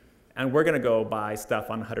 and we're going to go buy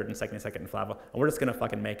stuff on 122nd and Flavel, and we're just going to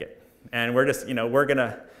fucking make it. And we're just, we're going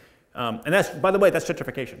to, and that's, by the way, that's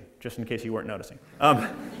gentrification, just in case you weren't noticing.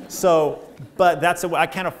 But that's, if I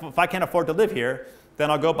can't afford to live here,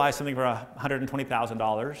 then I'll go buy something for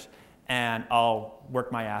 $120,000, and I'll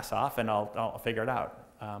work my ass off, and I'll figure it out.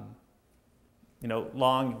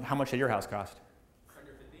 Long, how much did your house cost?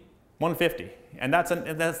 150, and that's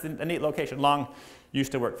a neat location. Long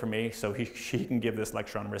used to work for me, so she can give this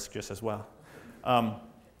lecture on risk just as well. You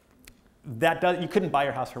couldn't buy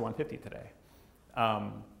your house for 150 today,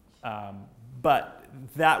 but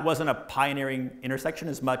that wasn't a pioneering intersection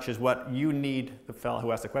as much as what you need, the fellow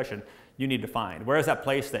who asked the question, you need to find. Whereas that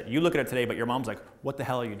place that you look at it today, but your mom's like, what the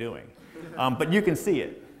hell are you doing? But you can see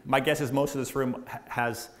it. My guess is most of this room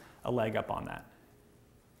has a leg up on that.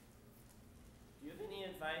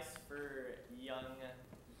 Advice for young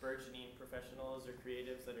burgeoning professionals or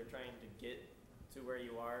creatives that are trying to get to where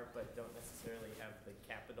you are but don't necessarily have the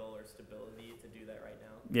capital or stability to do that right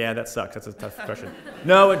now? Yeah, that sucks. That's a tough question.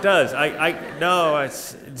 No, it does. Do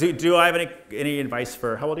I have any advice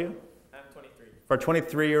for, how old are you? I'm 23. For a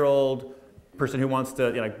 23-year-old person who wants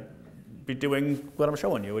to be doing what I'm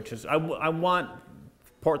showing you, which is I want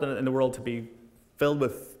Portland and the world to be filled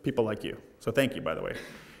with people like you. So thank you, by the way,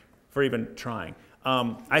 for even trying.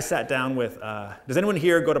 I sat down with, does anyone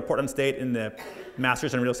here go to Portland State in the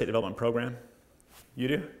Masters in Real Estate Development program? You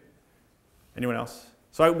do? Anyone else?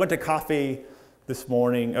 So I went to coffee this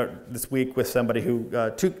week with somebody who,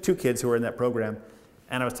 two kids who were in that program,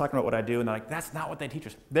 and I was talking about what I do, and they're like, that's not what they teach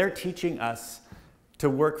us. They're teaching us to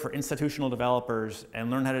work for institutional developers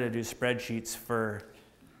and learn how to do spreadsheets for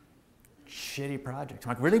shitty projects. I'm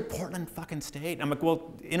like, really, Portland fucking State? I'm like,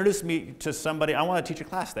 well, introduce me to somebody. I want to teach a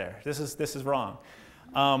class there. This is wrong.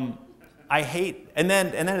 I hate, and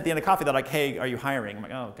then at the end of coffee, they're like, hey, are you hiring? I'm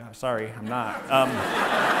like, oh gosh, sorry, I'm not.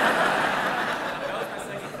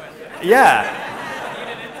 Yeah.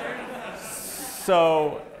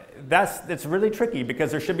 So it's really tricky because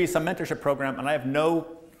there should be some mentorship program, and I have no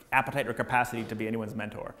appetite or capacity to be anyone's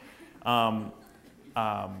mentor.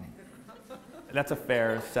 That's a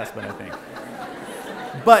fair assessment, I think.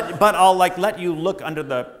 But I'll let you look under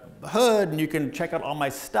the hood, and you can check out all my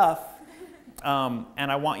stuff, and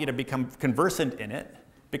I want you to become conversant in it,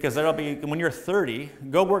 because there'll be, when you're 30,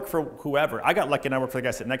 go work for whoever. I got lucky and I worked for the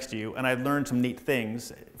guy sitting next to you, and I learned some neat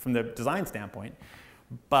things from the design standpoint,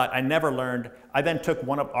 but I never learned. I then took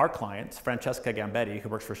one of our clients, Francesca Gambetti, who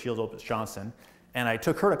works for Shields Opitz Johnson, and I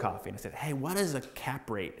took her to coffee and I said, hey, what is a cap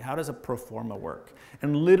rate? How does a pro forma work?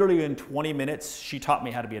 And literally in 20 minutes, she taught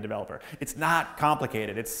me how to be a developer. It's not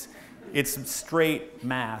complicated. It's straight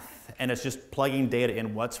math, and it's just plugging data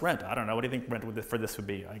in. What's rent? I don't know. What do you think rent for this would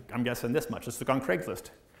be? I'm guessing this much. Let's look on Craigslist.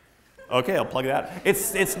 Okay, I'll plug that.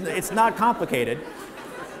 It's not complicated.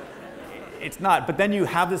 It's not. But then you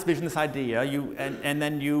have this vision, this idea, and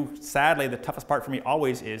then you, sadly, the toughest part for me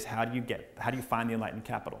always is how do you find the enlightened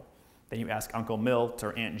capital? Then you ask Uncle Milt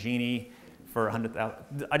or Aunt Jeannie for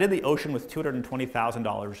 $100,000. I did the ocean with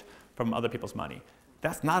 $220,000 from other people's money.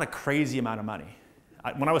 That's not a crazy amount of money.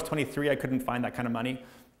 When I was 23, I couldn't find that kind of money,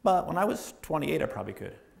 but when I was 28, I probably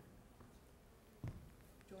could.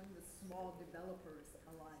 Join the Small Developers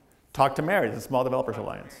Alliance. Talk to Mary, the Small Developers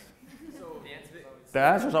Alliance. So The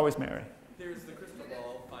answer's always Mary. there's the crystal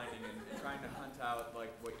ball finding and trying to hunt out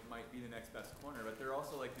what might be the next best corner, but there are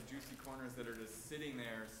also like the juicy corners that are just sitting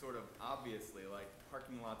there sort of obviously, like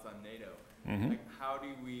parking lots on NATO. Like, how do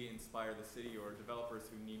we inspire the city or developers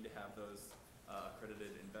who need to have those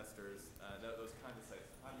accredited investors, those kinds of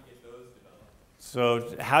sites? How do you get those developed?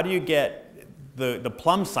 So how do you get the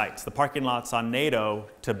plum sites, the parking lots on NATO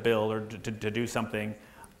to build or to do something?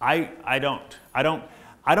 I don't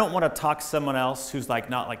want to talk someone else who's like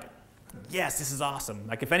not like, yes, this is awesome.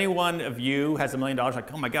 Like if any one of you has $1 million,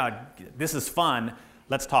 like, oh my God, this is fun,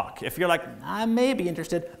 let's talk. If you're like, I may be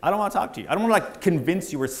interested, I don't want to talk to you. I don't want to like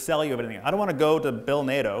convince you or sell you of anything. I don't want to go to Bill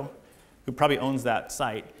Nato, who probably owns that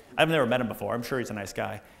site. I've never met him before. I'm sure he's a nice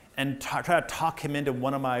guy. And try to talk him into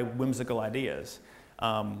one of my whimsical ideas.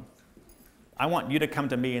 I want you to come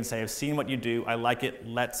to me and say, I've seen what you do, I like it,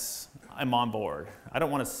 I'm on board. I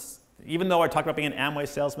don't want to, even though I talked about being an Amway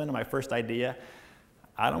salesman in my first idea,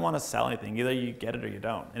 I don't want to sell anything. Either you get it or you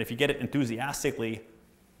don't. And if you get it enthusiastically,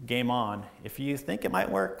 game on. If you think it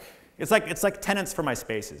might work, it's like tenants for my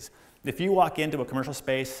spaces. If you walk into a commercial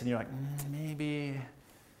space and you're like, maybe,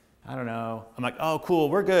 I don't know. I'm like, oh, cool,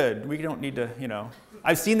 we're good. We don't need to,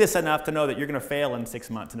 I've seen this enough to know that you're going to fail in 6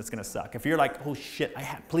 months and it's going to suck. If you're like, oh shit,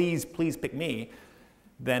 please pick me,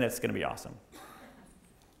 then it's going to be awesome.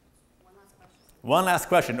 One last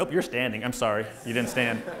question. Oh, you're standing. I'm sorry. You didn't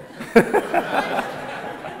stand.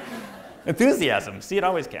 Enthusiasm. See, it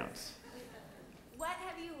always counts. What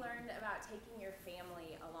have you learned about taking your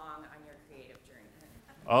family along on your creative journey?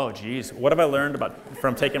 Oh, geez. What have I learned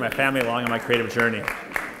from taking my family along on my creative journey?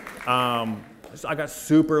 So I got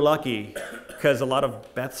super lucky because a lot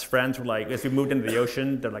of Beth's friends were like, as we moved into the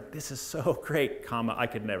ocean, they're like, this is so great, I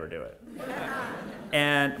could never do it.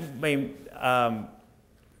 And I mean,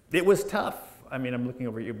 it was tough. I mean, I'm looking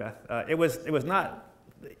over at you, Beth. It was not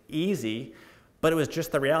easy, but it was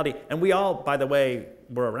just the reality. And we all, by the way,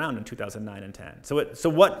 were around in 2009 and 10. So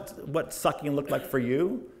what sucking looked like for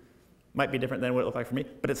you might be different than what it looked like for me,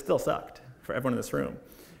 but it still sucked for everyone in this room.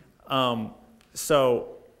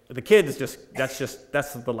 So the kids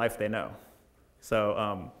that's the life they know.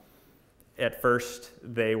 So at first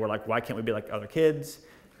they were like, why can't we be like other kids?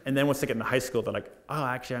 And then once they get into high school, they're like, oh,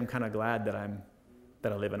 actually, I'm kind of glad that I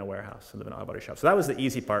live in a warehouse and live in an auto body shop. So that was the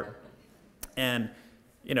easy part. And,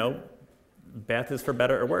 Beth is for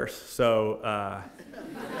better or worse. So,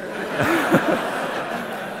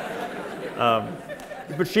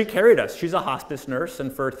 but she carried us. She's a hospice nurse,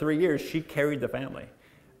 and for 3 years, she carried the family.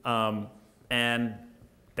 And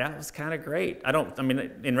that was kind of great. I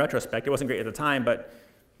mean, in retrospect, it wasn't great at the time, but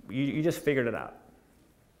you just figured it out.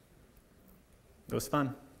 It was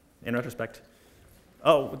fun, in retrospect.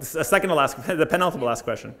 Oh, the penultimate last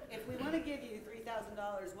question. If we want to give you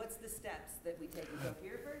 $3,000, what's the steps that we take? We go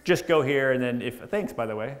here first? Just go here, and then thanks, by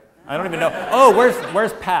the way. I don't even know. Oh,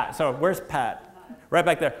 where's Pat? So where's Pat? Right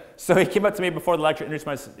back there. So he came up to me before the lecture,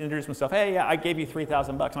 introduced himself. Hey, yeah, I gave you $3,000.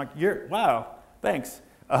 I'm like, wow, thanks.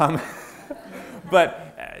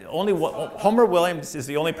 But Homer Williams is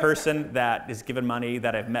the only person that is given money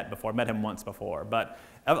that I've met before. Met him once before, but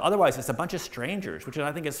otherwise it's a bunch of strangers, which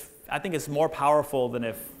I think is more powerful than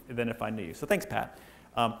if I knew you. So thanks, Pat.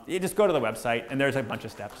 You just go to the website, and there's a bunch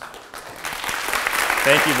of steps.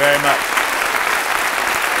 Thank you very much.